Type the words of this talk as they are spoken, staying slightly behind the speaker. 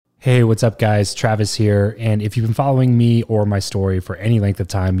Hey, what's up, guys? Travis here. And if you've been following me or my story for any length of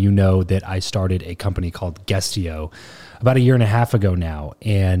time, you know that I started a company called Guestio about a year and a half ago now.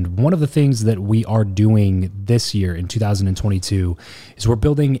 And one of the things that we are doing this year in 2022 is we're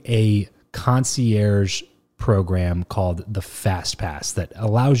building a concierge program called the Fast Pass that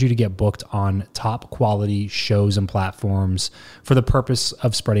allows you to get booked on top quality shows and platforms for the purpose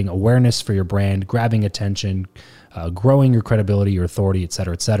of spreading awareness for your brand, grabbing attention, growing your credibility, your authority, et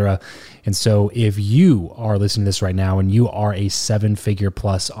cetera, et cetera. And so if you are listening to this right now and you are a 7-figure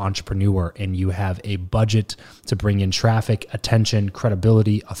plus entrepreneur and you have a budget to bring in traffic, attention,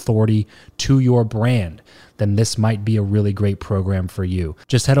 credibility, authority to your brand, then this might be a really great program for you.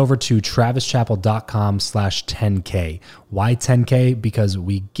 Just head over to travischappell.com/10K. Why 10K? Because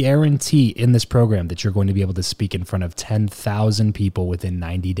we guarantee in this program that you're going to be able to speak in front of 10,000 people within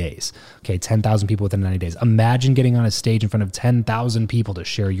 90 days. Okay, 10,000 people within 90 days. Imagine getting on a stage in front of 10,000 people to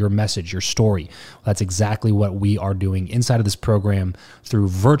share your message, your story. Well, that's exactly what we are doing inside of this program through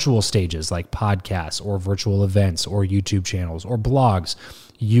virtual stages like podcasts or virtual events or YouTube channels or blogs.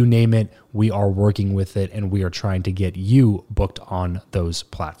 You name it, we are working with it, and we are trying to get you booked on those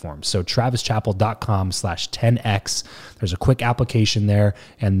platforms. So travischappell.com/10X. There's a quick application there,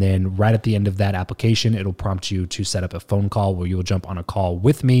 and then right at the end of that application, it'll prompt you to set up a phone call where you'll jump on a call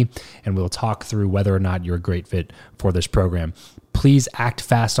with me, and we'll talk through whether or not you're a great fit for this program. Please act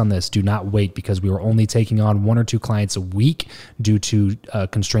fast on this. Do not wait, because we are only taking on 1 or 2 clients a week due to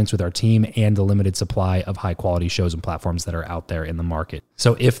constraints with our team and the limited supply of high quality shows and platforms that are out there in the market.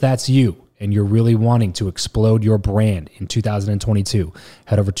 So if that's you and you're really wanting to explode your brand in 2022,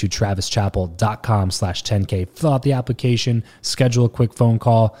 head over to travischappell.com/10K, fill out the application, schedule a quick phone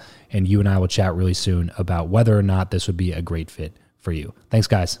call, and you and I will chat really soon about whether or not this would be a great fit for you. Thanks,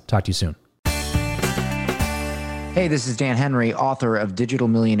 guys. Talk to you soon. Hey, this is Dan Henry, author of Digital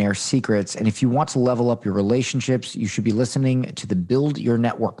Millionaire Secrets. And if you want to level up your relationships, you should be listening to the Build Your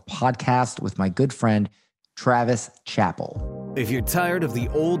Network podcast with my good friend, Travis Chappell. If you're tired of the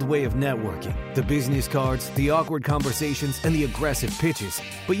old way of networking, the business cards, the awkward conversations, and the aggressive pitches,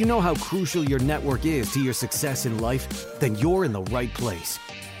 but you know how crucial your network is to your success in life, then you're in the right place.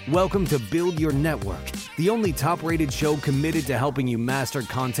 Welcome to Build Your Network, the only top-rated show committed to helping you master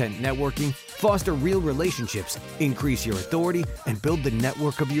content networking, foster real relationships, increase your authority, and build the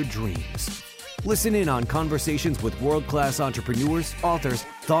network of your dreams. Listen in on conversations with world-class entrepreneurs, authors,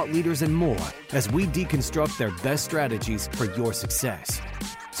 thought leaders, and more as we deconstruct their best strategies for your success.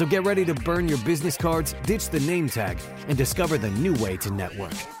 So get ready to burn your business cards, ditch the name tag, and discover the new way to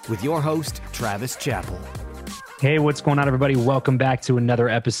network with your host, Travis Chappell. Hey, what's going on, everybody? Welcome back to another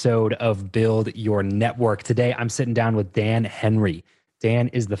episode of Build Your Network. Today, I'm sitting down with Dan Henry. Dan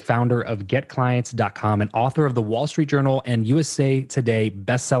is the founder of GetClients.com and author of the Wall Street Journal and USA Today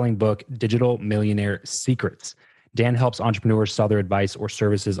best-selling book, Digital Millionaire Secrets. Dan helps entrepreneurs sell their advice or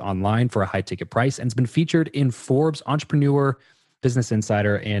services online for a high-ticket price and has been featured in Forbes, Entrepreneur, Business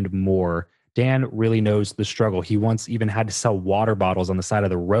Insider, and more. Dan really knows the struggle. He once even had to sell water bottles on the side of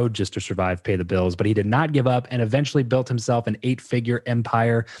the road just to survive, pay the bills, but he did not give up and eventually built himself an 8-figure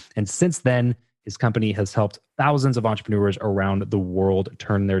empire. And since then, his company has helped thousands of entrepreneurs around the world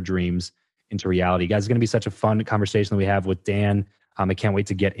turn their dreams into reality. Guys, it's going to be such a fun conversation that we have with Dan. I can't wait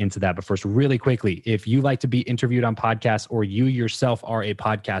to get into that. But first, really quickly, if you like to be interviewed on podcasts or you yourself are a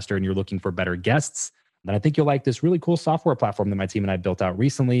podcaster and you're looking for better guests, then I think you'll like this really cool software platform that my team and I built out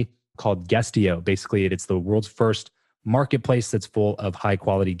recently called Guestio. Basically, it's the world's first marketplace that's full of high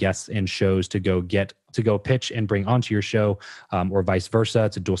quality guests and shows to go pitch and bring onto your show, or vice versa.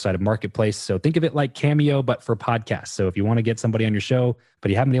 It's a dual-sided marketplace. So think of it like Cameo, but for podcasts. So if you want to get somebody on your show,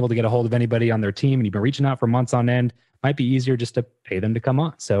 but you haven't been able to get a hold of anybody on their team and you've been reaching out for months on end, might be easier just to pay them to come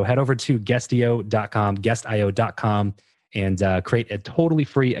on. So head over to guestio.com, and create a totally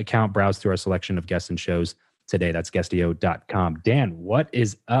free account. Browse through our selection of guests and shows today. That's guestio.com. Dan, what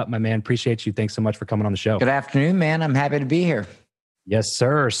is up, my man? Appreciate you. Thanks so much for coming on the show. Good afternoon, man. I'm happy to be here. Yes,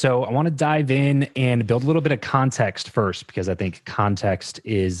 sir. So I want to dive in and build a little bit of context first, because I think context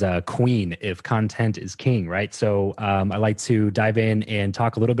is queen if content is king, right? So I like to dive in and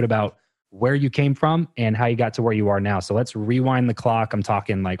talk a little bit about where you came from and how you got to where you are now. So let's rewind the clock. I'm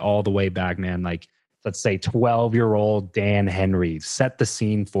talking like all the way back, man. Like, let's say 12-year-old Dan Henry. Set the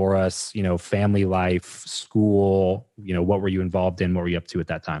scene for us, family life, school, what were you involved in? What were you up to at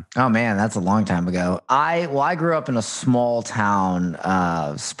that time? Oh man, that's a long time ago. I grew up in a small town,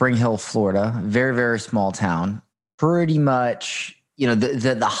 Spring Hill, Florida, very, very small town. Pretty much,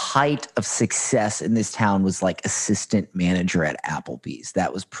 the height of success in this town was like assistant manager at Applebee's.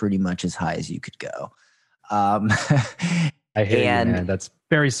 That was pretty much as high as you could go. I hear you, man.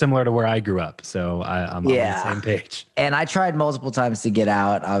 very similar to where I grew up. So I'm on the same page. And I tried multiple times to get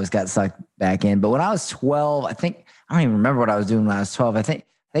out. I always got sucked back in. But when I was 12, I don't even remember what I was doing when I was 12. I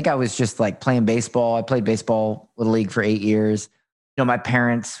think I was just like playing baseball. I played baseball Little League for 8 years.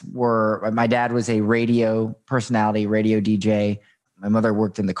 My dad was a radio personality, radio DJ. My mother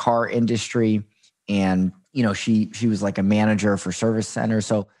worked in the car industry, and, she was like a manager for service centers.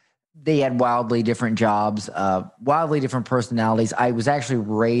 So they had wildly different jobs, wildly different personalities. I was actually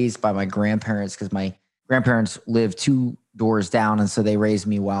raised by my grandparents because my grandparents lived 2 doors down. And so they raised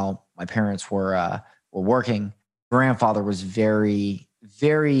me while my parents were working. Grandfather was very,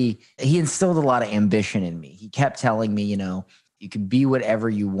 very, he instilled a lot of ambition in me. He kept telling me, you can be whatever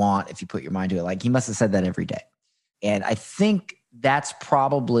you want if you put your mind to it. Like, he must have said that every day. And I think that's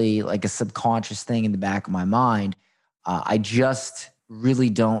probably like a subconscious thing in the back of my mind. I just really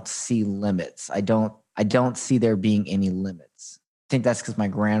don't see limits. I don't see there being any limits. I think that's because my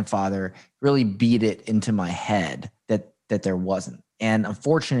grandfather really beat it into my head that there wasn't. And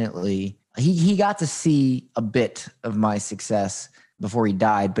unfortunately, he got to see a bit of my success before he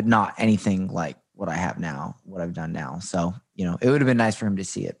died, but not anything like what I have now, what I've done now. So, it would have been nice for him to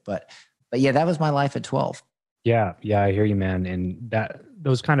see it. But yeah, that was my life at 12. Yeah, I hear you, man. And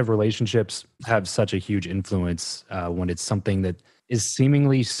those kind of relationships have such a huge influence when it's something that is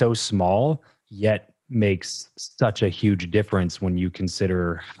seemingly so small, yet makes such a huge difference when you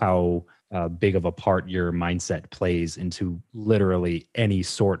consider how big of a part your mindset plays into literally any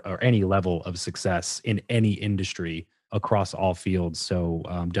sort or any level of success in any industry across all fields. So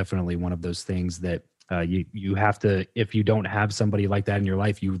definitely one of those things that you have to, if you don't have somebody like that in your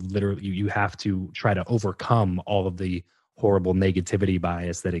life, you have to try to overcome all of the horrible negativity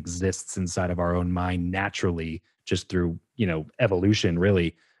bias that exists inside of our own mind naturally, just through, evolution,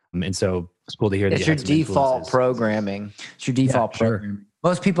 really. And so it's cool to hear that it's your default programming. It's your default programming.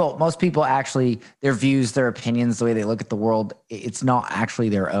 Sure. Most people actually, their views, their opinions, the way they look at the world, it's not actually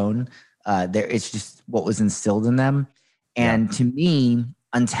their own. It's just what was instilled in them. And to me,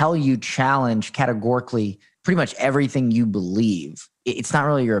 until you challenge categorically pretty much everything you believe, it's not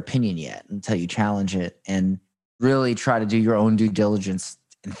really your opinion yet until you challenge it and really try to do your own due diligence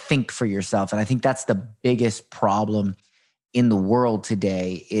and think for yourself. And I think that's the biggest problem in the world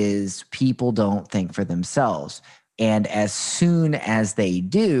today is people don't think for themselves. And as soon as they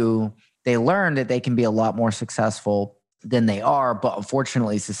do, they learn that they can be a lot more successful than they are. But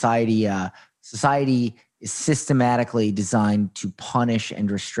unfortunately, society is systematically designed to punish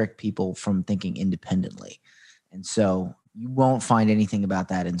and restrict people from thinking independently. And so you won't find anything about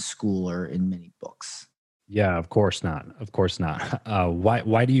that in school or in many books. Yeah, of course not. Of course not.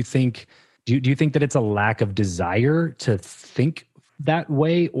 Why do you think, do you think that it's a lack of desire to think that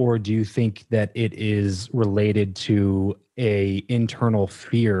way? Or do you think that it is related to a internal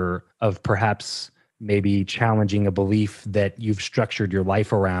fear of perhaps maybe challenging a belief that you've structured your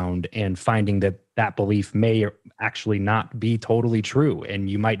life around and finding that belief may actually not be totally true and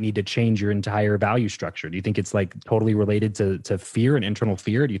you might need to change your entire value structure? Do you think it's like totally related to fear and internal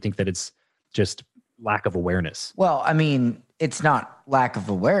fear? Do you think that it's just lack of awareness? Well, I mean, it's not lack of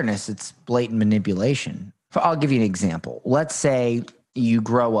awareness, it's blatant manipulation. I'll give you an example. Let's say you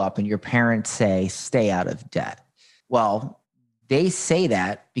grow up and your parents say, stay out of debt. Well, they say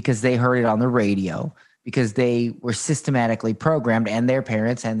that because they heard it on the radio, because they were systematically programmed and their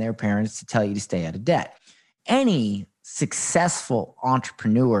parents to tell you to stay out of debt. Any successful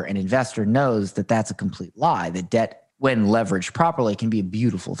entrepreneur and investor knows that that's a complete lie, that debt, when leveraged properly, can be a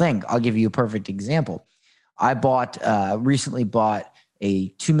beautiful thing. I'll give you a perfect example. I recently bought a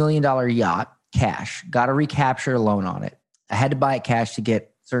 $2 million yacht cash, got a recapture loan on it. I had to buy it cash to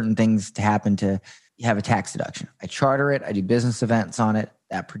get certain things to happen to have a tax deduction. I charter it. I do business events on it.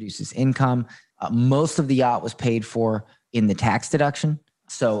 That produces income. Most of the yacht was paid for in the tax deduction.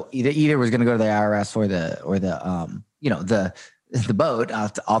 So either was going to go to the IRS or the boat.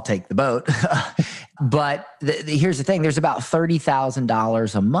 I'll take the boat. But here's the thing: there's about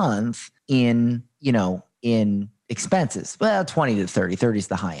 $30,000 a month in expenses. Well, 20 to 30. 30 is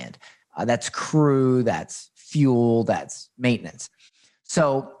the high end. That's crew. That's fuel. That's maintenance.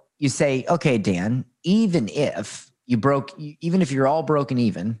 So you say, okay, Dan, even if you're all broken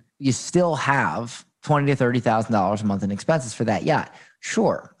even, you still have $20,000 to $30,000 a month in expenses for that yacht.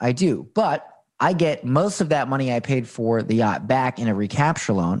 Sure, I do. But I get most of that money I paid for the yacht back in a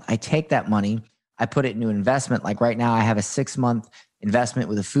recapture loan. I take that money, I put it into investment. Like right now, I have a 6-month investment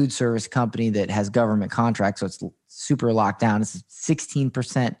with a food service company that has government contracts. So it's super locked down. It's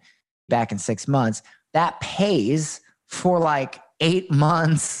 16% back in 6 months. That pays for like 8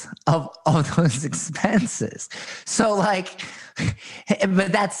 months of those expenses. So like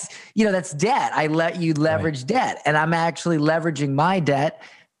But that's debt. I let you leverage debt, and I'm actually leveraging my debt,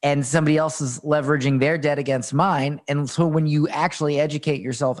 and somebody else is leveraging their debt against mine. And so when you actually educate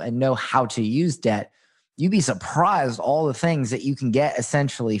yourself and know how to use debt, you'd be surprised all the things that you can get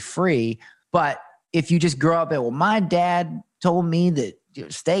essentially free. But if you just grow up at, well, my dad told me that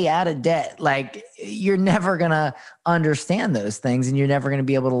stay out of debt, like, you're never going to understand those things, and you're never going to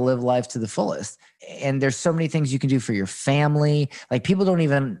be able to live life to the fullest. And there's so many things you can do for your family. Like, people don't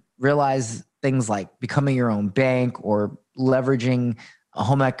even realize things like becoming your own bank or leveraging a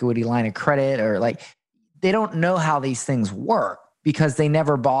home equity line of credit, or like, they don't know how these things work because they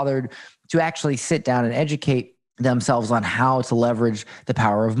never bothered to actually sit down and educate themselves on how to leverage the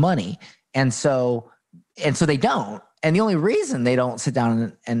power of money. And so they don't. And the only reason they don't sit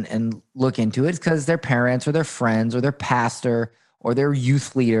down and look into it is because their parents or their friends or their pastor or their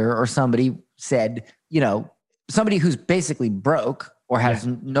youth leader or somebody said, somebody who's basically broke or has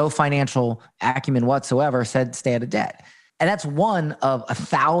no financial acumen whatsoever said, stay out of debt. And that's one of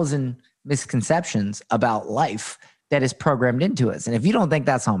 1,000 misconceptions about life that is programmed into us. And if you don't think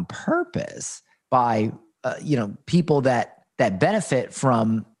that's on purpose by, people that benefit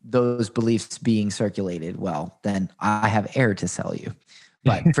from those beliefs being circulated, well, then I have air to sell you.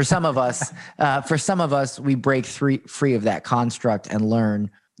 But for some of us, we break free of that construct and learn,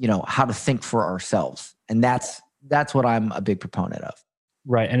 how to think for ourselves. And that's what I'm a big proponent of.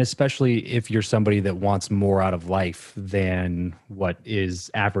 Right. And especially if you're somebody that wants more out of life than what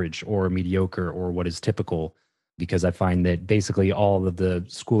is average or mediocre or what is typical, because I find that basically all of the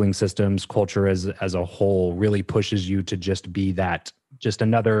schooling systems, culture as a whole really pushes you to just be that, just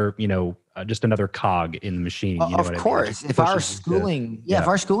another cog in the machine. Of course. If our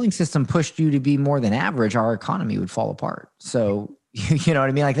schooling system pushed you to be more than average, our economy would fall apart. So, you know what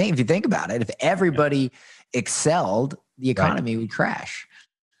I mean? Like, if you think about it, if everybody excelled, the economy would crash.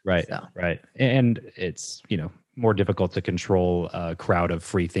 Right. So. Right. And it's, more difficult to control a crowd of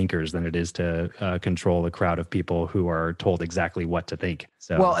free thinkers than it is to control a crowd of people who are told exactly what to think.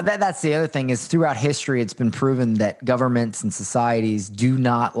 So, well, that's the other thing is throughout history, it's been proven that governments and societies do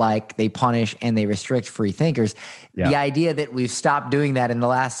not they punish and they restrict free thinkers. Yeah. The idea that we've stopped doing that in the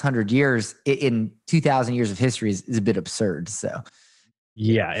last 100 years, in 2,000 years of history is a bit absurd. So.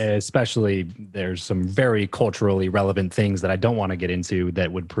 Yeah, especially there's some very culturally relevant things that I don't want to get into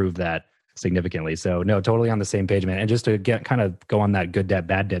that would prove that significantly. So no, totally on the same page, man. And just to go on that good debt,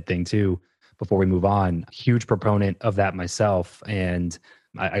 bad debt thing too, before we move on, huge proponent of that myself. And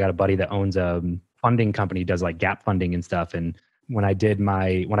I got a buddy that owns a funding company, does like gap funding and stuff. And when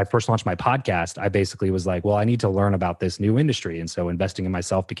I first launched my podcast, I basically was like, well, I need to learn about this new industry. And so investing in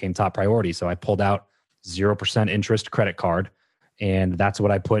myself became top priority. So I pulled out 0% interest credit card. And that's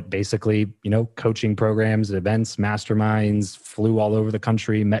what I put basically, coaching programs, events, masterminds, flew all over the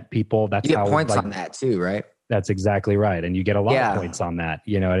country, met people. That's you get points on that too, right? That's exactly right. And you get a lot of points on that.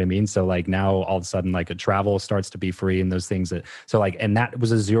 You know what I mean? So now all of a sudden, a travel starts to be free and those things and that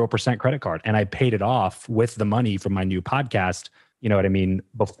was a 0% credit card. And I paid it off with the money from my new podcast, you know what I mean?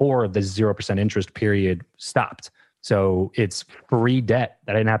 Before the 0% interest period stopped. So it's free debt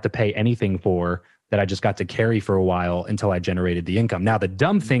that I didn't have to pay anything for, that I just got to carry for a while until I generated the income. Now, the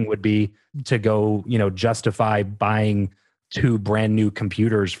dumb thing would be to go, justify buying 2 brand new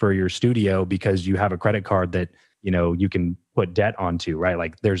computers for your studio because you have a credit card that, you can put debt onto, right?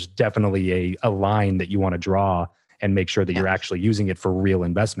 Like, there's definitely a line that you want to draw and make sure that you're actually using it for real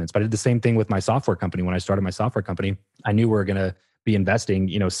investments. But I did the same thing with my software company. When I started my software company, I knew we were going to be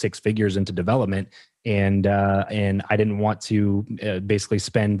investing, 6 figures into development. And I didn't want to basically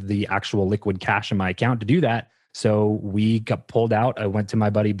spend the actual liquid cash in my account to do that. So we got pulled out. I went to my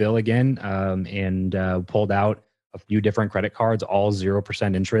buddy Bill again and pulled out a few different credit cards, all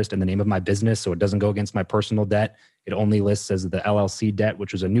 0% interest in the name of my business. So it doesn't go against my personal debt. It only lists as the LLC debt,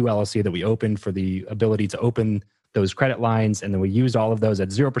 which was a new LLC that we opened for the ability to open those credit lines. And then we used all of those at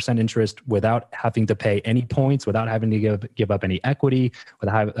 0% interest without having to pay any points, without having to give up any equity,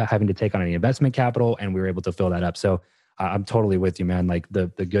 without having to take on any investment capital. And we were able to fill that up. So I'm totally with you, man. Like the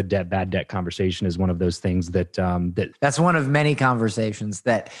good debt, bad debt conversation is one of those things that that's one of many conversations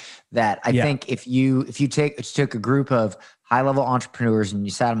that I think if you took a group of high level entrepreneurs and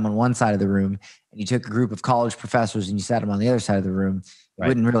you sat them on one side of the room, and you took a group of college professors and you sat them on the other side of the room, you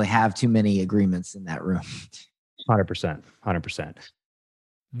wouldn't really have too many agreements in that room. 100%.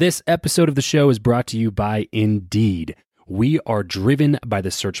 This episode of the show is brought to you by Indeed. We are driven by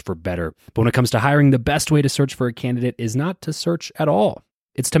the search for better. But when it comes to hiring, the best way to search for a candidate is not to search at all.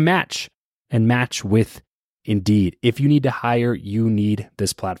 It's to match, and match with Indeed. If you need to hire, you need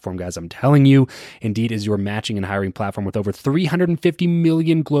this platform, guys. I'm telling you, Indeed is your matching and hiring platform with over 350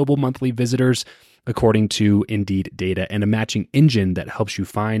 million global monthly visitors, according to Indeed data, and a matching engine that helps you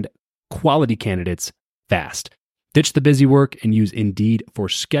find quality candidates fast. Ditch the busy work and use Indeed for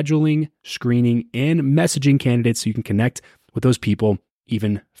scheduling, screening, and messaging candidates so you can connect with those people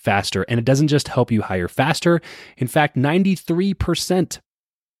even faster. And it doesn't just help you hire faster. In fact, 93%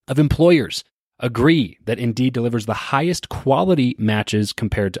 of employers agree that Indeed delivers the highest quality matches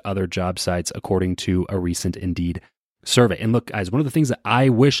compared to other job sites, according to a recent Indeed survey. And look, guys, one of the things that I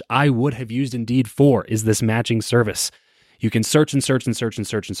wish I would have used Indeed for is this matching service. You can search and search and search and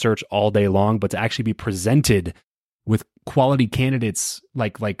search and search all day long, but to actually be presented with quality candidates,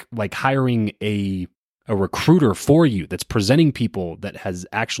 like hiring a recruiter for you that's presenting people that has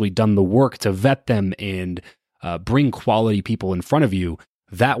actually done the work to vet them and bring quality people in front of you.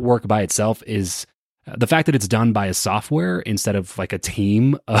 That work by itself is the fact that it's done by a software instead of like a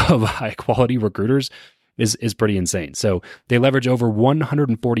team of high quality recruiters is pretty insane. So they leverage over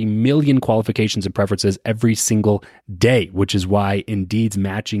 140 million qualifications and preferences every single day, which is why Indeed's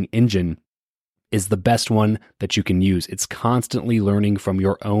matching engine is the best one that you can use. It's constantly learning from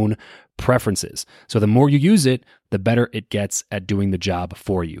your own preferences. So the more you use it, the better it gets at doing the job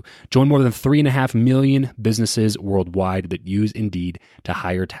for you. Join more than 3.5 million businesses worldwide that use Indeed to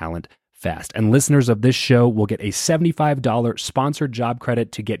hire talent fast. And listeners of this show will get a $75 sponsored job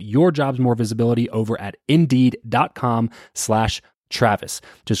credit to get your jobs more visibility over at Indeed.com/Travis.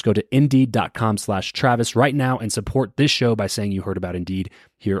 Just go to Indeed.com/Travis right now and support this show by saying you heard about Indeed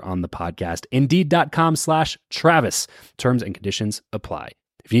here on the podcast. Indeed.com/Travis. Terms and conditions apply.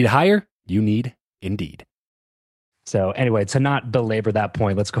 If you need to hire, you need Indeed. So anyway, to not belabor that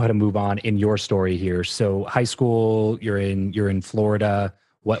point, let's go ahead and move on in your story here. So high school, you're in Florida.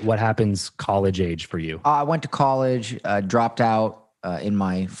 What happens college age for you? I went to college, dropped out in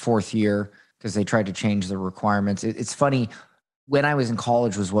my fourth year because they tried to change the requirements. It's funny, when I was in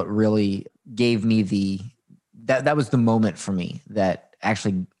college was what really gave me that was the moment for me that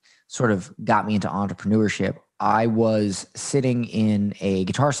actually sort of got me into entrepreneurship. I was sitting in a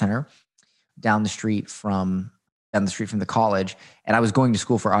Guitar Center down the street from the college, and I was going to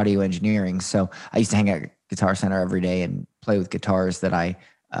school for audio engineering. So I used to hang out at Guitar Center every day and play with guitars that I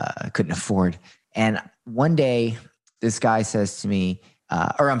couldn't afford. And one day, this guy says to me,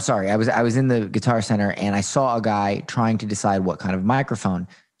 I was in the Guitar Center and I saw a guy trying to decide what kind of microphone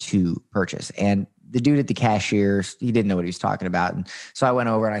to purchase. And the dude at the cashier, he didn't know what he was talking about. And so I went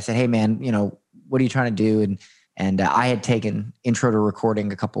over and I said, "Hey man, what are you trying to do?" And I had taken Intro to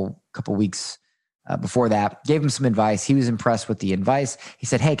Recording a couple weeks before that. Gave him some advice. He was impressed with the advice. He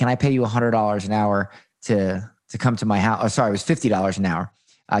said, "Hey, can I pay you $100 an hour to come to my house?" Oh, sorry, it was $50 an hour.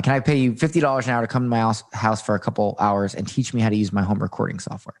 Can I pay you $50 an hour to come to my house for a couple hours and teach me how to use my home recording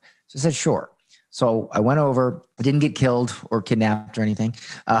software? So I said, "Sure." So I went over, I didn't get killed or kidnapped or anything,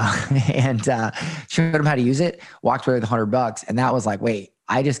 and showed him how to use it, walked away with $100. And that was like, wait,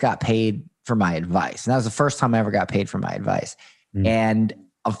 I just got paid for my advice. And that was the first time I ever got paid for my advice. Mm. And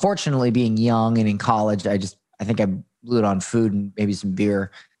unfortunately, being young and in college, I think I blew it on food and maybe some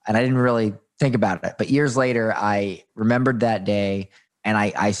beer. And I didn't really think about it. But years later, I remembered that day. And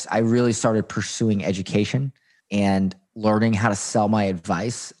I really started pursuing education and learning how to sell my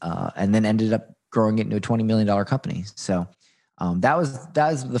advice, and then ended up growing it into a $20 million company. So that was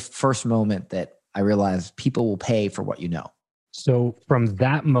the first moment that I realized people will pay for what you know. So from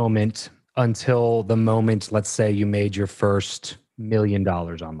that moment until the moment, let's say you made your first $1 million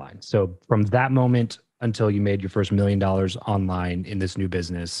online. So from that moment until you made your first $1 million online in this new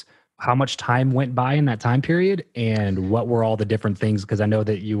business, how much time went by in that time period, and what were all the different things? Because I know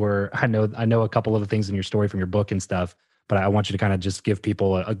that I know a couple of the things in your story from your book and stuff, but I want you to kind of just give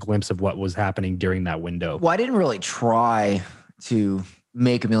people a glimpse of what was happening during that window. Well, I didn't really try to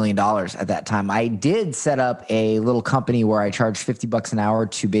make $1 million at that time. I did set up a little company where I charged $50 an hour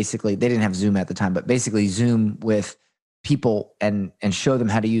to basically, they didn't have Zoom at the time, but basically Zoom with people and show them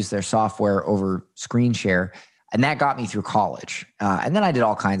how to use their software over screen share. And that got me through college. And then I did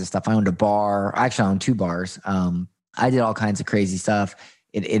all kinds of stuff. I owned a bar. Actually, I owned 2 bars. I did all kinds of crazy stuff.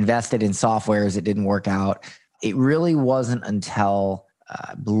 It invested in softwares. It didn't work out. It really wasn't until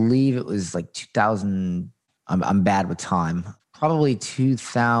I believe it was like 2000. I'm bad with time. Probably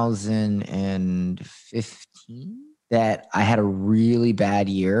 2015 that I had a really bad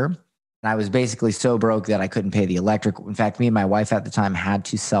year. And I was basically so broke that I couldn't pay the electric. In fact, me and my wife at the time had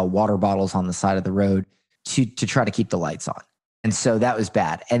to sell water bottles on the side of the road to try to keep the lights on. And so that was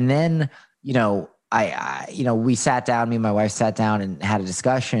bad. And then, we sat down, me and my wife sat down and had a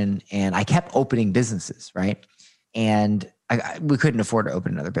discussion, and I kept opening businesses, right? And we couldn't afford to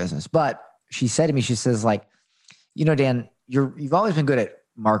open another business. But she said to me, she says, like, Dan, you've always been good at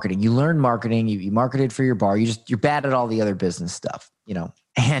marketing. You learned marketing. You marketed for your bar. You're bad at all the other business stuff,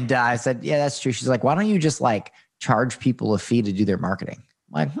 And I said, yeah, that's true. She's like, why don't you just like charge people a fee to do their marketing?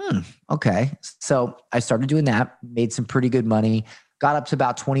 I'm like, okay. So I started doing that, made some pretty good money, got up to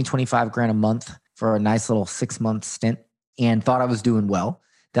about 20, 25 grand a month for a nice little 6-month stint, and thought I was doing well.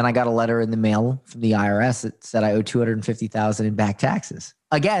 Then I got a letter in the mail from the IRS that said I owed $250,000 in back taxes.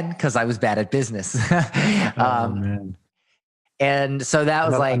 Again, because I was bad at business. Man. And so that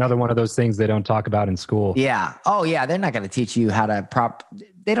was another one of those things they don't talk about in school. Yeah. Oh, yeah. They're not going to teach you how to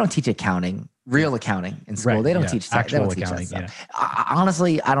they don't teach accounting, real accounting in school. Right. They don't teach that. Actual they don't accounting. Teach that stuff.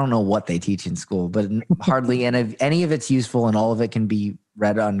 Honestly, I don't know what they teach in school, but hardly any of it's useful, and all of it can be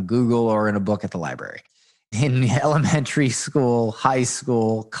read on Google or in a book at the library. In elementary school, high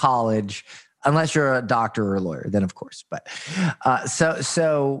school, college, unless you're a doctor or a lawyer, then of course. But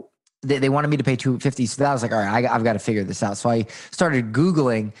so they wanted me to pay $250. So that was like, all right, I've got to figure this out. So I started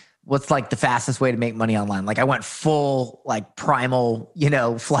Googling what's like the fastest way to make money online. Like I went full like primal,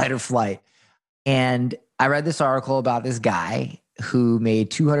 flight or flight. And I read this article about this guy who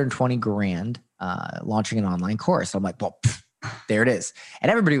made 220 grand launching an online course. I'm like, well, there it is.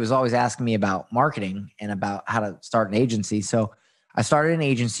 And everybody was always asking me about marketing and about how to start an agency. So I started an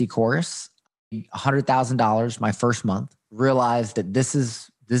agency course, $100,000 my first month, realized that this is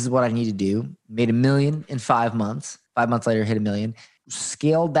what I need to do. Made $1 million in 5 months. 5 months later, hit $1 million.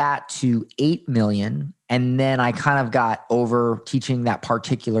 Scaled that to 8 million. And then I kind of got over teaching that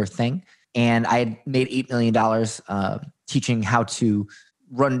particular thing. And I had made $8 million teaching how to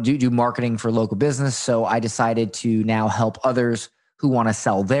do marketing for local business. So I decided to now help others who want to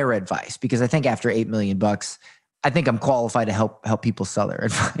sell their advice, because I think after $8 million, I think I'm qualified to help people sell their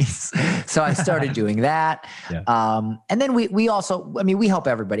advice. So I started doing that. Yeah. And then we also, we help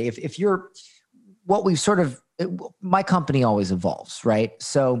everybody. If you're, what we've sort of, my company always evolves, right?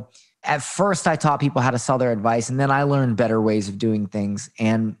 So at first I taught people how to sell their advice, and then I learned better ways of doing things.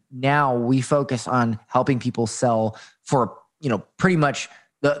 And now we focus on helping people sell for, pretty much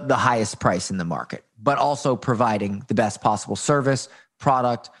the highest price in the market, but also providing the best possible service,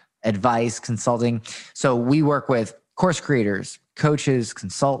 product, advice, consulting. So we work with course creators, coaches,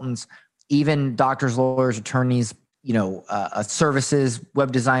 consultants, even doctors, lawyers, attorneys, services,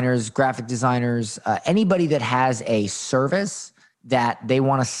 web designers, graphic designers, anybody that has a service that they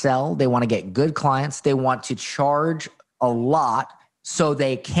want to sell, they want to get good clients, they want to charge a lot so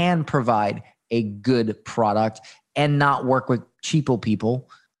they can provide a good product and not work with cheapo people,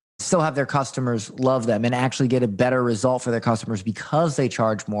 still have their customers love them and actually get a better result for their customers because they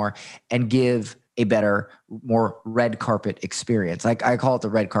charge more and give a better, more red carpet experience. I call it the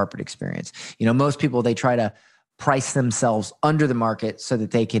red carpet experience. Most people, they try to price themselves under the market so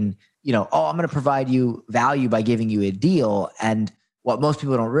that they can, I'm going to provide you value by giving you a deal. And what most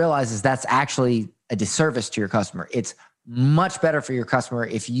people don't realize is that's actually a disservice to your customer. It's much better for your customer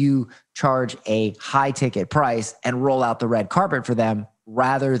if you charge a high ticket price and roll out the red carpet for them,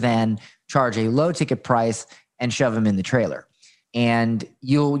 rather than charge a low ticket price and shove them in the trailer. And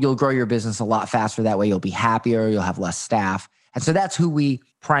you'll grow your business a lot faster that way. You'll be happier. You'll have less staff. And so that's who we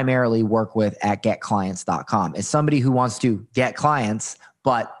primarily work with at getclients.com, is somebody who wants to get clients,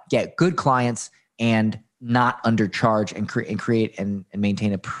 but get good clients and not undercharge and create and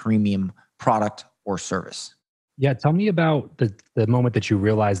maintain a premium product or service. Yeah, tell me about the moment that you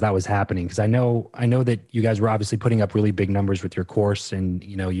realized that was happening, because I know that you guys were obviously putting up really big numbers with your course, and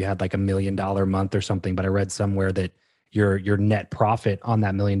you had like $1 million month or something. But I read somewhere that your net profit on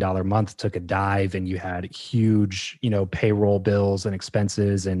that $1 million month took a dive, and you had huge payroll bills and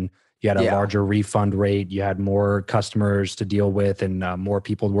expenses, and you had a larger refund rate. You had more customers to deal with, and more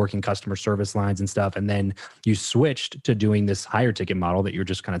people working customer service lines and stuff. And then you switched to doing this higher ticket model that you were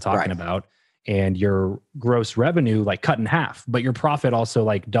just kind of talking about. And your gross revenue like cut in half, but your profit also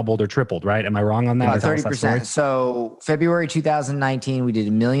like doubled or tripled, right? Am I wrong on that? 30%. So February 2019, we did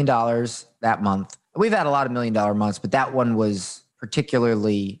 $1 million that month. We've had a lot of $1 million months, but that one was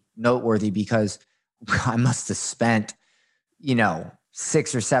particularly noteworthy because I must have spent,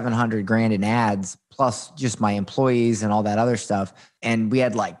 $600 or $700 grand in ads, plus just my employees and all that other stuff. And we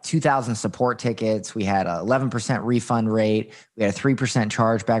had like 2,000 support tickets. We had a 11% refund rate. We had a 3%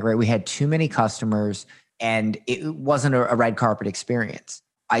 chargeback rate. We had too many customers, and it wasn't a red carpet experience.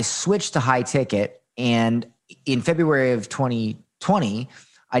 I switched to high ticket, and in February of 2020,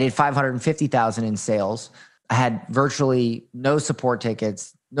 I did $550,000 in sales. I had virtually no support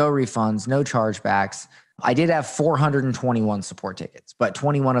tickets, no refunds, no chargebacks. I did have 421 support tickets, but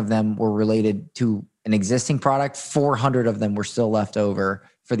 21 of them were related to an existing product. 400 of them were still left over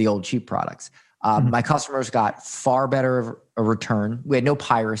for the old cheap products. My customers got far better of a return. We had no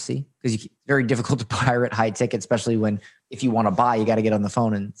piracy because it's very difficult to pirate high ticket, especially if you want to buy, you got to get on the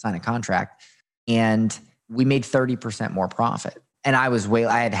phone and sign a contract. And we made 30% more profit. And I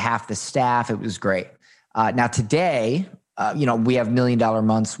had half the staff. It was great. Now today, we have $1 million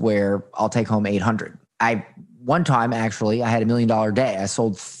months where I'll take home 800. One time, actually, I had $1 million day. I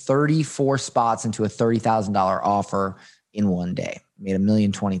sold 34 spots into a $30,000 offer in one day. Made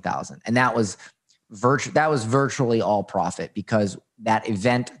 $1,020,000, and that was virtually all profit because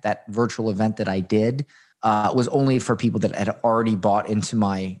that virtual event that I did was only for people that had already bought into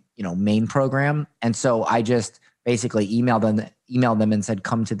my main program, and so I just basically emailed them and said,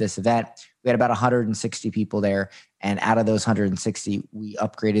 "Come to this event." We had about 160 people there, and out of those 160, we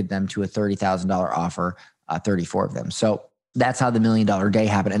upgraded them to a $30,000 offer. 34 of them. So that's how the $1 million day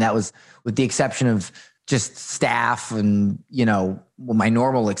happened, and that was with the exception of just staff and, my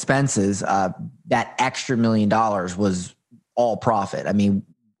normal expenses, that extra $1 million was all profit. I mean,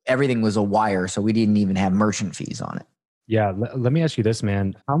 everything was a wire, so we didn't even have merchant fees on it. Yeah. Let me ask you this,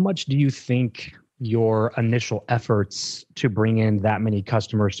 man. How much do you think your initial efforts to bring in that many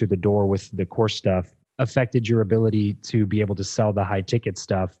customers through the door with the course stuff affected your ability to be able to sell the high ticket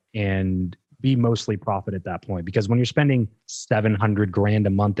stuff and be mostly profit at that point? Because when you're spending $700,000 a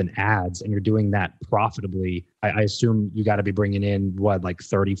month in ads and you're doing that profitably, I assume you got to be bringing in like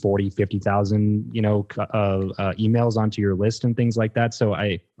 30, 40, 50,000, emails onto your list and things like that. So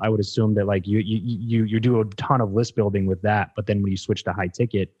I would assume that like you do a ton of list building with that, but then when you switch to high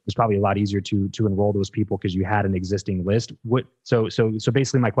ticket, it's probably a lot easier to enroll those people because you had an existing list. So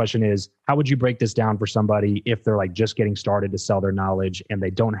basically my question is, how would you break this down for somebody if they're like just getting started to sell their knowledge and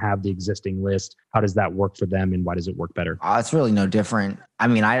they don't have the existing list? How does that work for them and why does it work better? It's really no different. I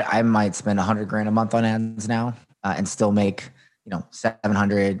mean, I might spend $100,000 a month on ads now and still make,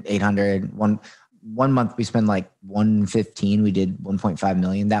 700, 800. One month we spend like 115. We did 1.5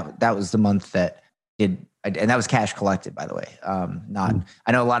 million. That was the month that did, and that was cash collected, by the way.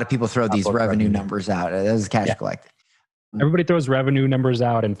 I know a lot of people throw these revenue numbers out. That was cash collected. Everybody throws revenue numbers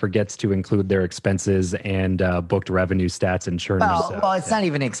out and forgets to include their expenses and booked revenue stats and churn. Well, it's not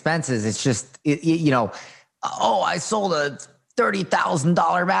even expenses. It's just, I sold a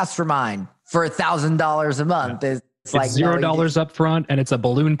 $30,000 mastermind for $1,000 a month. Yeah. It's like $0 up front and it's a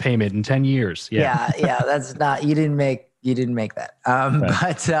balloon payment in 10 years. Yeah. That's not, you didn't make that.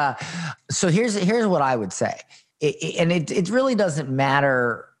 But so here's what I would say. It really doesn't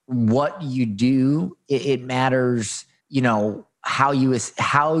matter what you do. It matters, how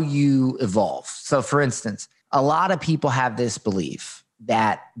you evolve. So for instance, a lot of people have this belief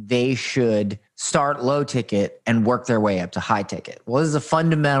that they should start low ticket and work their way up to high ticket. Well, this is a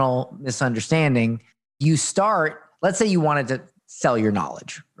fundamental misunderstanding. You start, let's say you wanted to sell your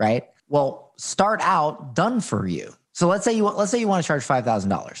knowledge, right? Well, start out done for you. So let's say you want to charge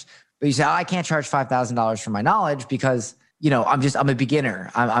 $5,000, but you say, I can't charge $5,000 for my knowledge because, I'm a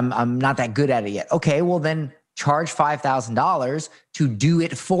beginner. I'm not that good at it yet. Okay, well then charge $5,000 to do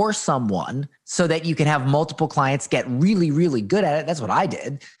it for someone so that you can have multiple clients get really, really good at it. That's what I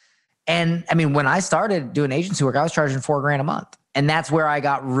did. And I mean, when I started doing agency work, I was charging $4,000 a month. And that's where I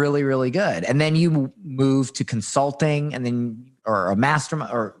got really, really good. And then you move to consulting and then, or a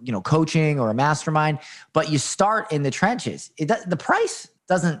mastermind or, coaching or a mastermind, but you start in the trenches. The price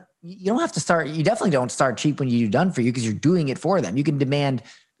doesn't, you don't have to start. You definitely don't start cheap when you do done for you because you're doing it for them. You can demand,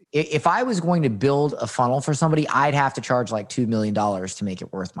 if I was going to build a funnel for somebody, I'd have to charge like $2 million to make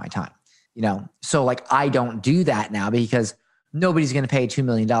it worth my time, So like, I don't do that now because nobody's going to pay $2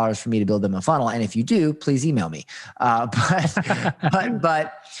 million for me to build them a funnel. And if you do, please email me. But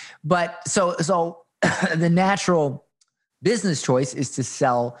so the natural business choice is to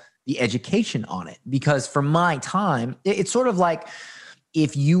sell the education on it, because for my time, it's sort of like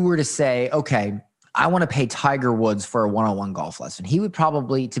if you were to say, okay, I want to pay Tiger Woods for a one-on-one golf lesson. He would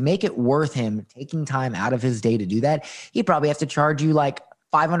probably, to make it worth him taking time out of his day to do that, he'd probably have to charge you like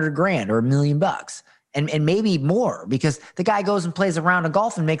 $500,000 or $1 million. And maybe more, because the guy goes and plays a round of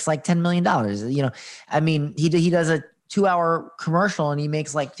golf and makes like $10 million. I mean, he does a 2-hour commercial and he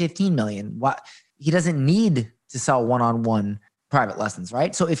makes like 15 million. He doesn't need to sell one-on-one private lessons,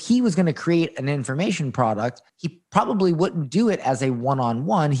 right? So if he was going to create an information product, he probably wouldn't do it as a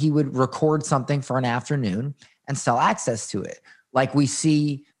one-on-one. He would record something for an afternoon and sell access to it, like we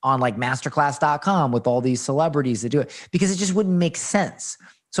see on like masterclass.com with all these celebrities that do it, because it just wouldn't make sense.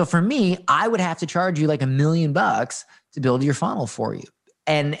 So for me, I would have to charge you like $1 million to build your funnel for you.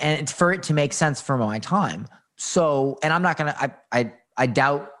 and for it to make sense for my time. So, and I'm not going to, I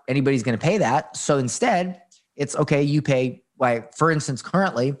doubt anybody's going to pay that. So instead it's okay. You pay, like, for instance,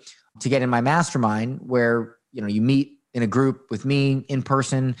 currently to get in my mastermind where, you meet in a group with me in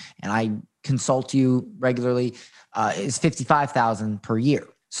person and I consult you regularly, is $55,000 per year.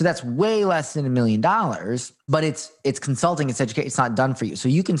 So that's way less than $1 million, but it's consulting, it's education, it's not done for you. So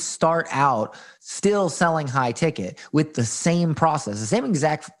you can start out still selling high ticket with the same process, the same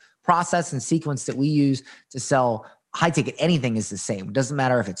exact process and sequence that we use to sell high ticket. Anything is the same. It doesn't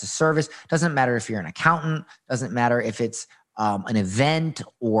matter if it's a service, doesn't matter if you're an accountant, doesn't matter if it's an event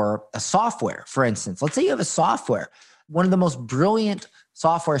or a software. For instance, let's say you have a software. One of the most brilliant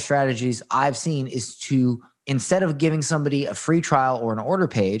software strategies I've seen is to, instead of giving somebody a free trial or an order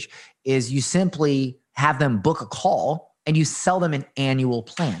page, is you simply have them book a call and you sell them an annual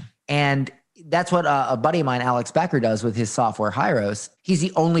plan. And that's what a buddy of mine, Alex Becker, does with his software, Hyros. He's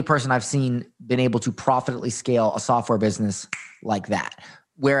the only person I've seen been able to profitably scale a software business like that.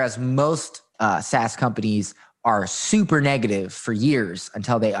 Whereas most SaaS companies are super negative for years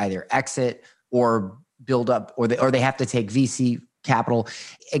until they either exit or build up, or they have to take VC capital.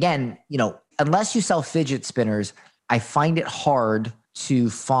 Again, unless you sell fidget spinners, I find it hard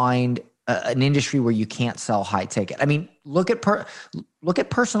to find an industry where you can't sell high ticket. I mean, look at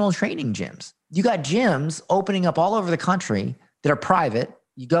personal training gyms. You got gyms opening up all over the country that are private.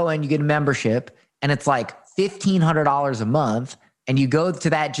 You go in, you get a membership, and it's like $1,500 a month, and you go to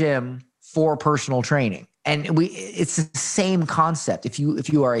that gym for personal training. And it's the same concept. If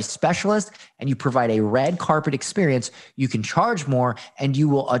you are a specialist and you provide a red carpet experience, you can charge more and you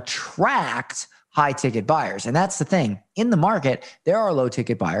will attract high ticket buyers. And that's the thing. In the market, there are low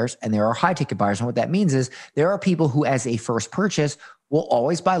ticket buyers and there are high ticket buyers. And what that means is there are people who, as a first purchase, will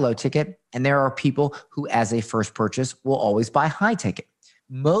always buy low ticket. And there are people who, as a first purchase, will always buy high ticket.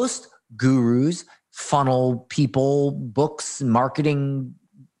 Most gurus, funnel people, books, marketing,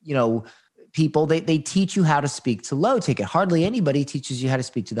 people, they teach you how to speak to low ticket. Hardly anybody teaches you how to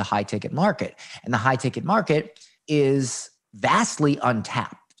speak to the high ticket market. And the high ticket market is vastly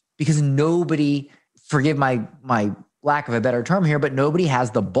untapped because nobody, forgive my lack of a better term here, but nobody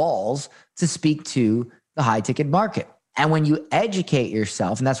has the balls to speak to the high ticket market. And when you educate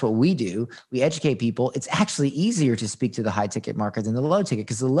yourself, and that's what we do, we educate people, it's actually easier to speak to the high ticket market than the low ticket,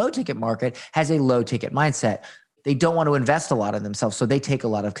 because the low ticket market has a low ticket mindset. They don't want to invest a lot in themselves, so they take a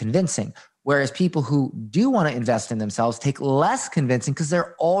lot of convincing. Whereas people who do want to invest in themselves take less convincing because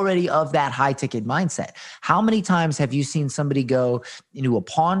they're already of that high ticket mindset. How many times have you seen somebody go into a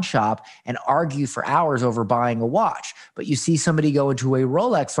pawn shop and argue for hours over buying a watch? But you see somebody go into a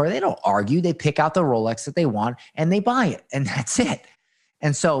Rolex store, they don't argue, they pick out the Rolex that they want and they buy it, and that's it.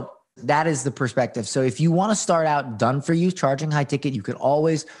 And so that is the perspective. So if you want to start out done for you, charging high ticket, you can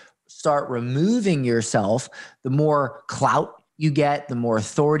always start removing yourself. The more clout you get, the more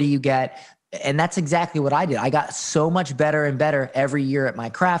authority you get. And that's exactly what I did. I got so much better and better every year at my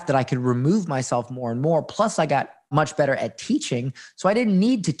craft that I could remove myself more and more. Plus, I got much better at teaching. So I didn't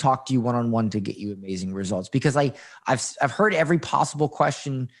need to talk to you one-on-one to get you amazing results, because I've heard every possible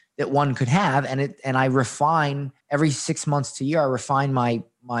question that one could have. And I refine every 6 months to a year, I refine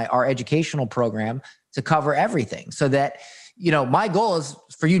our educational program to cover everything, so that my goal is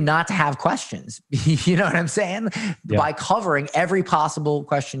for you not to have questions. You know what I'm saying? Yeah. By covering every possible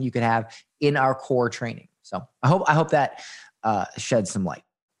question you could have in our core training. So I hope that sheds some light.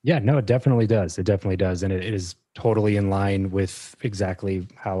 Yeah, no, it definitely does. It definitely does. And it is totally in line with exactly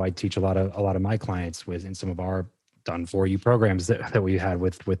how I teach a lot of my clients in some of our done for you programs that we had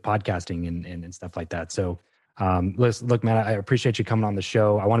with podcasting and stuff like that. So look, man, I appreciate you coming on the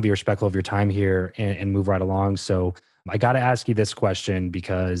show. I want to be respectful of your time here and move right along. So I got to ask you this question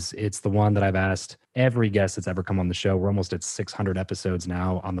because it's the one that I've asked every guest that's ever come on the show. We're almost at 600 episodes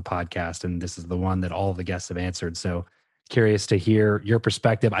now on the podcast, and this is the one that all of the guests have answered. So curious to hear your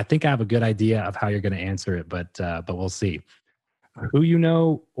perspective. I think I have a good idea of how you're going to answer it, but we'll see. Who you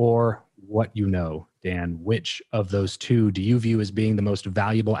know or what you know, Dan, which of those two do you view as being the most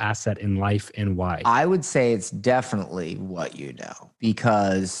valuable asset in life, and why? I would say it's definitely what you know,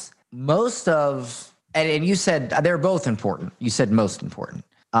 because most of... And you said they're both important. You said most important.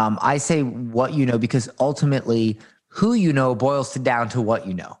 I say what you know because ultimately who you know boils down to what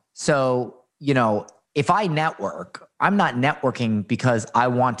you know. So, if I network, I'm not networking because I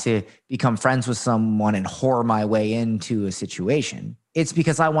want to become friends with someone and whore my way into a situation. It's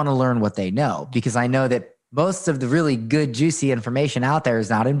because I want to learn what they know, because I know that most of the really good, juicy information out there is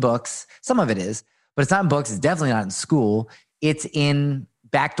not in books. Some of it is, but it's not in books. It's definitely not in school. It's in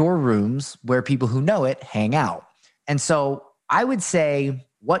backdoor rooms where people who know it hang out. And so I would say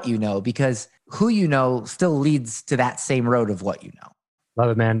what you know, because who you know still leads to that same road of what you know. Love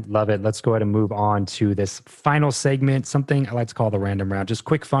it, man. Love it. Let's go ahead and move on to this final segment, something I like to call the random round. Just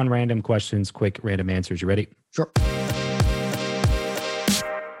quick, fun, random questions, quick, random answers. You ready? Sure.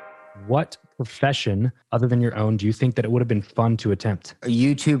 What profession other than your own do you think that it would have been fun to attempt? A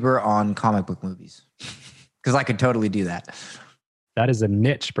YouTuber on comic book movies. Because I could totally do that. That is a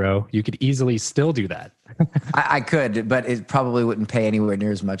niche, bro. You could easily still do that. I could, but it probably wouldn't pay anywhere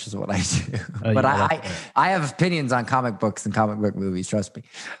near as much as what I do. But yeah, I have opinions on comic books and comic book movies. Trust me.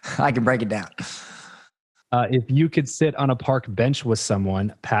 I can break it down. If you could sit on a park bench with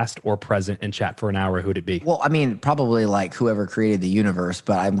someone, past or present, and chat for an hour, who'd it be? Well, I mean, probably like whoever created the universe,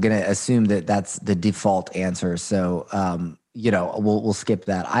 but I'm going to assume that that's the default answer. So, we'll skip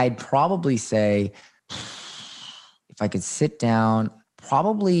that. I'd probably say, if I could sit down,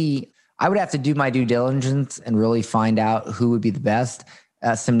 probably I would have to do my due diligence and really find out who would be the best.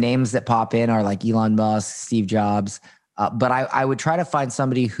 Some names that pop in are like Elon Musk, Steve Jobs. But I would try to find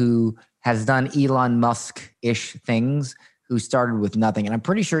somebody who has done Elon Musk-ish things, who started with nothing. And I'm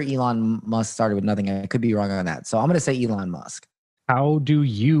pretty sure Elon Musk started with nothing. I could be wrong on that. So I'm going to say Elon Musk. How do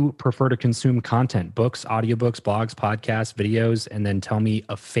you prefer to consume content? Books, audiobooks, blogs, podcasts, videos, and then tell me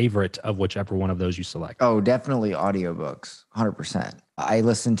a favorite of whichever one of those you select. Oh, definitely audiobooks, 100%. I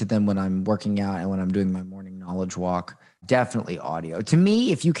listen to them when I'm working out and when I'm doing my morning knowledge walk. Definitely audio. To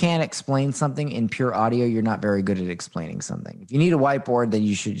me, if you can't explain something in pure audio, you're not very good at explaining something. If you need a whiteboard, then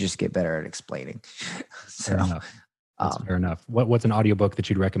you should just get better at explaining. Fair enough. That's fair enough. What's an audiobook that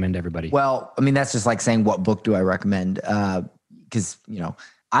you'd recommend to everybody? Well, I mean, that's just like saying what book do I recommend? Because,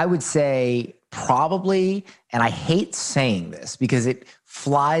 I would say probably, and I hate saying this because it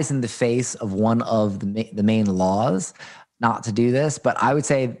flies in the face of one of the main laws not to do this, but I would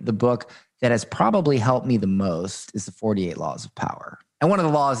say the book that has probably helped me the most is the 48 Laws of Power. And one of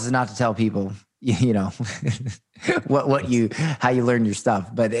the laws is not to tell people, how you learn your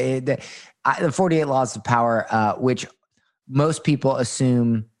stuff, but the 48 Laws of Power, which most people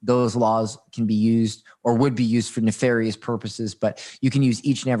assume those laws can be used or would be used for nefarious purposes, but you can use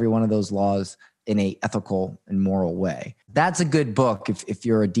each and every one of those laws in a ethical and moral way. That's a good book if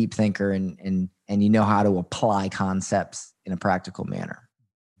you're a deep thinker and you know how to apply concepts in a practical manner.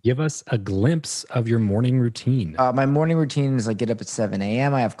 Give us a glimpse of your morning routine. My morning routine is I get up at 7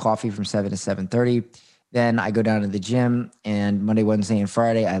 a.m. I have coffee from 7 to 7:30. Then I go down to the gym, and Monday, Wednesday, and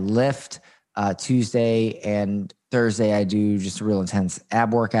Friday I lift. Tuesday and Thursday I do just a real intense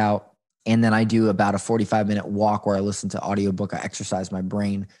ab workout. And then I do about a 45-minute walk where I listen to audiobook. I exercise my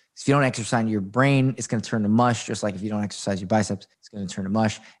brain. If you don't exercise your brain, it's going to turn to mush. Just like if you don't exercise your biceps, it's going to turn to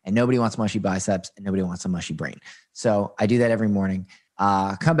mush. And nobody wants mushy biceps and nobody wants a mushy brain. So I do that every morning.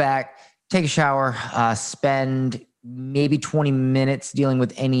 Come back, take a shower, spend maybe 20 minutes dealing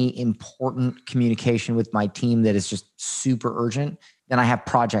with any important communication with my team that is just super urgent. Then I have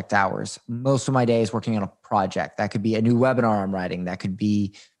project hours. Most of my day is working on a project. That could be a new webinar I'm writing. That could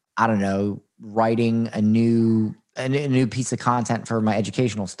be, I don't know, writing a new piece of content for my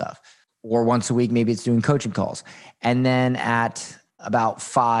educational stuff. Or once a week, maybe it's doing coaching calls. And then at about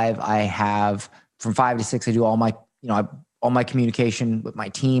 5, I have from 5 to 6, I do all my communication with my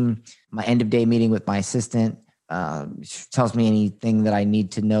team, my end of day meeting with my assistant. Tells me anything that I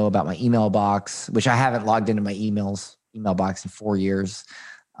need to know about my email box, which I haven't logged into my email box in 4 years.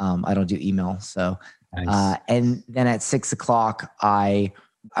 I don't do email. So, nice. And then at 6 o'clock, I'm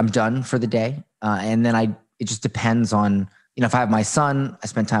done for the day. And then it just depends on, if I have my son, I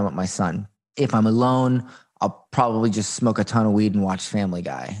spend time with my son. If I'm alone, I'll probably just smoke a ton of weed and watch Family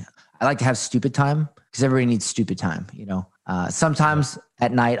Guy. I like to have stupid time because everybody needs stupid time, Sometimes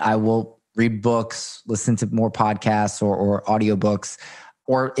at night I will read books, listen to more podcasts or audiobooks.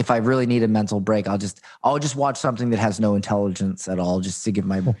 Or if I really need a mental break, I'll just watch something that has no intelligence at all, just to give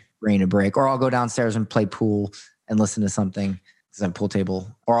my brain a break. Or I'll go downstairs and play pool and listen to something because I have a pool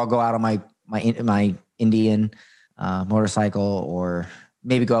table. Or I'll go out on my Indian motorcycle, or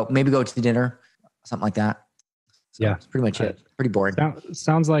maybe go to dinner, something like that. So yeah, that's pretty much it. Pretty boring.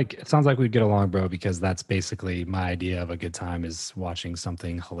 Sounds like we'd get along, bro, because that's basically my idea of a good time, is watching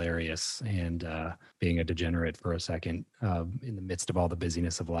something hilarious and being a degenerate for a second in the midst of all the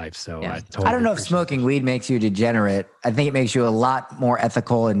busyness of life. So yeah. I don't know if smoking weed makes you a degenerate. I think it makes you a lot more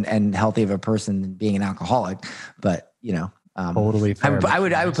ethical and healthy of a person than being an alcoholic. But totally fair. I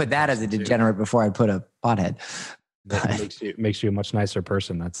would put that as a degenerate before I'd put a pothead. That makes you a much nicer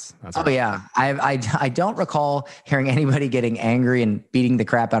person. That's oh yeah. I don't recall hearing anybody getting angry and beating the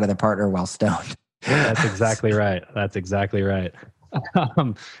crap out of their partner while stoned. That's exactly right.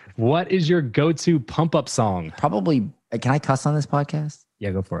 What is your go-to pump up song? Probably Can I cuss on this podcast?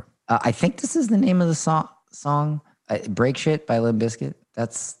 Yeah, go for it. I think this is the name of the song Break Shit by Limp Bizkit.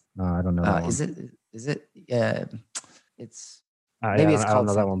 That's I don't know that one. Is it it's maybe it's called, I don't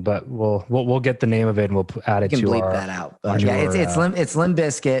know that one, but we'll get the name of it and we'll add it to bleep our, that out. But yeah, it's Limp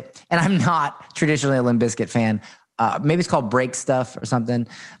Bizkit, and I'm not traditionally a Limp Bizkit fan. Maybe it's called Break Stuff or something.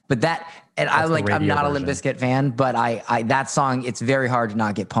 But I'm not a Limp Bizkit fan, but I that song, it's very hard to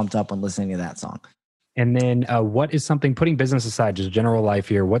not get pumped up when listening to that song. And then what is something, putting business aside, just general life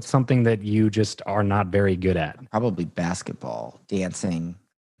here, what's something that you just are not very good at? Probably basketball, dancing.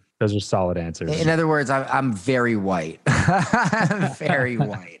 Those are solid answers. In other words, I'm very white. Very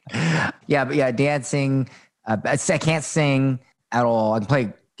white. Yeah, but yeah, dancing. I can't sing at all. I can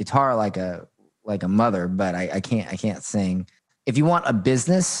play guitar like a mother, but I can't sing. If you want a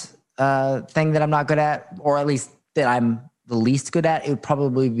business thing that I'm not good at, or at least that I'm the least good at, it would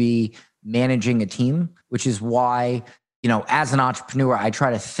probably be managing a team, which is why, as an entrepreneur, I try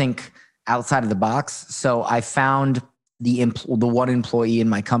to think outside of the box. So I found the one employee in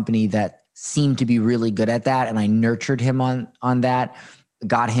my company that seemed to be really good at that, and I nurtured him on that,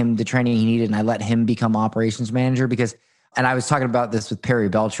 got him the training he needed, and I let him become operations manager and I was talking about this with Perry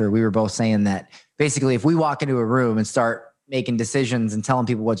Belcher. We were both saying that basically if we walk into a room and start making decisions and telling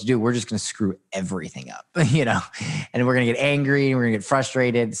people what to do, we're just going to screw everything up, and we're going to get angry and we're going to get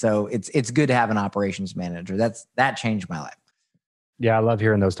frustrated. So it's good to have an operations manager. That changed my life. Yeah, I love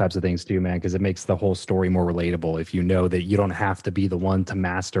hearing those types of things too, man, because it makes the whole story more relatable. If you know that you don't have to be the one to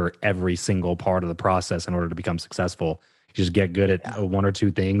master every single part of the process in order to become successful. You just get good at one or two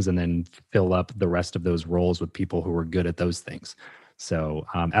things and then fill up the rest of those roles with people who are good at those things. So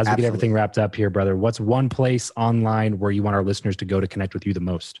as we get everything wrapped up here, brother, what's one place online where you want our listeners to go to connect with you the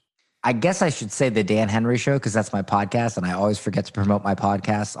most? I guess I should say the Dan Henry Show, because that's my podcast, and I always forget to promote my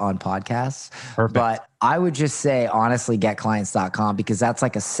podcast on podcasts. Perfect. But I would just say, honestly, getclients.com, because that's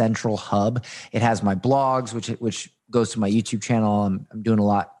like a central hub. It has my blogs, which goes to my YouTube channel. I'm doing a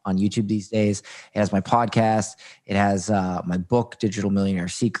lot on YouTube these days. It has my podcast. It has my book, Digital Millionaire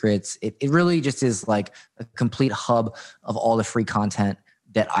Secrets. It really just is like a complete hub of all the free content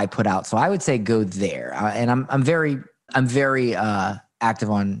that I put out. So I would say go there. And I'm very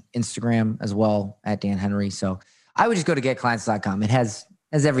active on Instagram as well at Dan Henry. So I would just go to getclients.com. It has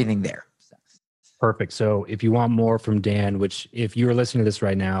everything there. So. Perfect. So if you want more from Dan, which if you are listening to this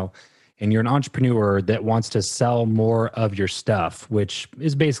right now and you're an entrepreneur that wants to sell more of your stuff, which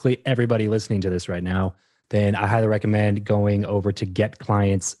is basically everybody listening to this right now, then I highly recommend going over to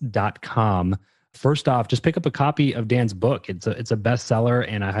getclients.com. First off, just pick up a copy of Dan's book. It's a bestseller,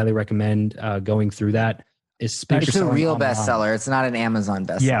 and I highly recommend going through that. Especially it's a real bestseller. It's not an Amazon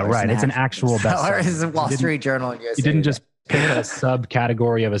bestseller. Yeah, right. It's an actual bestseller. It's a Wall Street Journal. And USA you didn't just pick a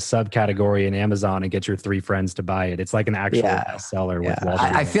subcategory of a subcategory in Amazon and get your 3 friends to buy it. It's like an actual bestseller with Wall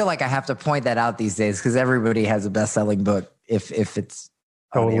Street. I feel like I have to point that out these days because everybody has a best-selling book if it's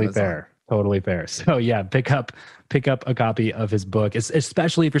totally fair. Totally fair. So yeah, pick up a copy of his book,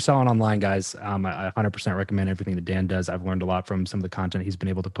 especially if you're selling online, guys. I 100% recommend everything that Dan does. I've learned a lot from some of the content he's been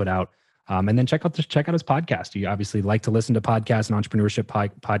able to put out. And then check out his podcast. You obviously like to listen to podcasts and entrepreneurship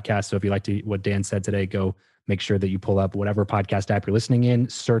podcasts. So if you like what Dan said today, go make sure that you pull up whatever podcast app you're listening in,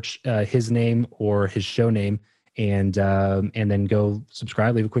 search his name or his show name, and then go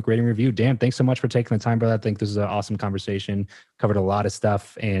subscribe, leave a quick rating review. Dan, thanks so much for taking the time, brother. I think this is an awesome conversation. Covered a lot of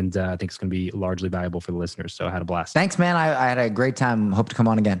stuff, and I think it's going to be largely valuable for the listeners. So I had a blast. Thanks, man. I had a great time. Hope to come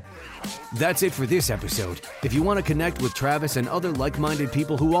on again. That's it for this episode. If you want to connect with Travis and other like-minded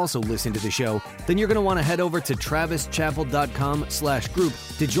people who also listen to the show, then you're going to want to head over to travischappell.com/group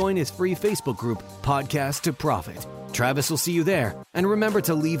to join his free Facebook group, Podcast to Profit. Travis will see you there. And remember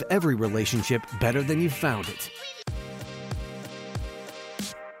to leave every relationship better than you found it.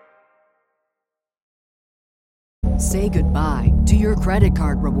 Say goodbye to your credit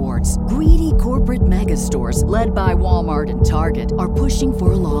card rewards. Greedy corporate mega stores, led by Walmart and Target, are pushing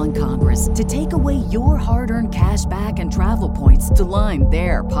for a law in Congress to take away your hard-earned cash back and travel points to line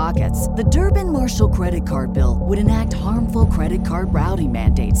their pockets. The Durbin-Marshall credit card bill would enact harmful credit card routing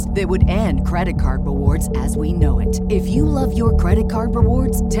mandates that would end credit card rewards as we know it. If you love your credit card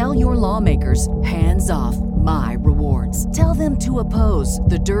rewards, tell your lawmakers, hands off my rewards. Tell them to oppose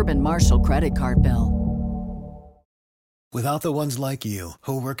the Durbin-Marshall credit card bill. Without the ones like you,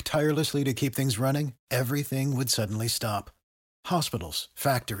 who work tirelessly to keep things running, everything would suddenly stop. Hospitals,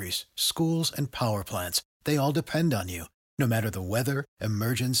 factories, schools, and power plants, they all depend on you. No matter the weather,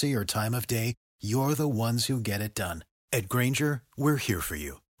 emergency, or time of day, you're the ones who get it done. At Grainger, we're here for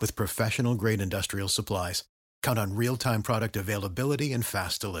you with professional-grade industrial supplies. Count on real-time product availability and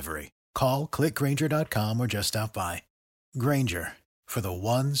fast delivery. Call, click Grainger.com, or just stop by. Grainger, for the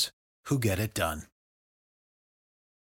ones who get it done.